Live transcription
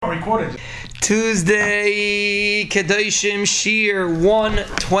recorded. Tuesday, Kedoshim Shir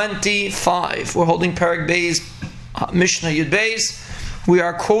 125. We're holding Perek Beis, Mishnah Yud Beis. We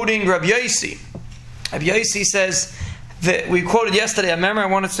are quoting Rabbi Yossi. Rabbi Yossi says that we quoted yesterday. I remember I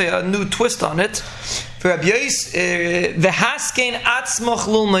want to say a new twist on it. Rabbi Yossi, v'haskein atzmach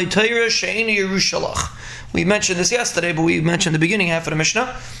lul meitayra she'eni Yerushalach. We mentioned this yesterday, but we mentioned the beginning half of the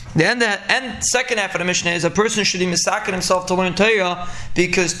Mishnah. The end second half of the Mishnah is a person should be misaken himself to learn Torah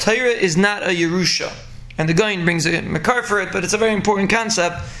because Torah is not a Yerusha. And the Gaon brings a makar for it, but it's a very important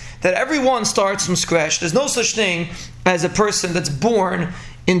concept that everyone starts from scratch. There's no such thing as a person that's born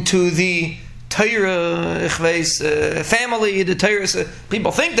into the Torah family, the Torah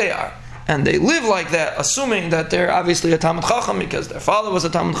people think they are. And they live like that, assuming that they're obviously a Talmid Chacham because their father was a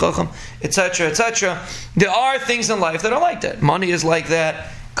Talmid Chacham, etc., etc. There are things in life that are like that. Money is like that.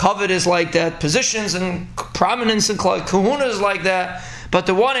 Kavod is like that. Positions and prominence and kahuna is like that. But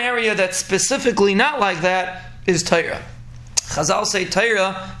the one area that's specifically not like that is Torah. Chazal say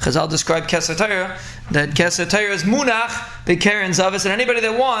Torah, Chazal describe Keser Torah, that Keser Torah is munach, bekeren zavis, and anybody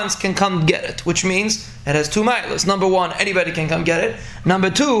that wants can come get it, which means it has two milas. Number one, anybody can come get it. Number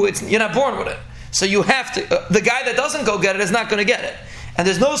two, you're not born with it. So you have to, the guy that doesn't go get it is not going to get it. And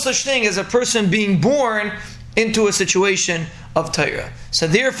there's no such thing as a person being born into a situation of Torah. So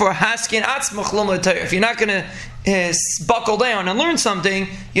therefore, haskin atzmach lo Torah. If you're not going to buckle down and learn something,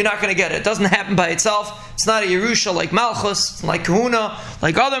 you're not going to get it. It doesn't happen by itself. It's not a Yerusha like Malchus, like Kahuna,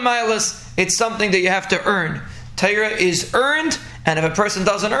 like other Milas. It's something that you have to earn. Torah is earned, and if a person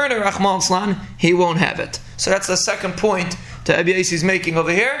doesn't earn it, Rahman Slan, he won't have it. So that's the second point that Rabbi Yossi is making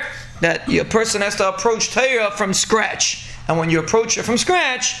over here, that a person has to approach Torah from scratch. And when you approach it from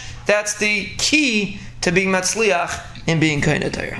scratch, that's the key to being Matzliach in being Kohen Torah.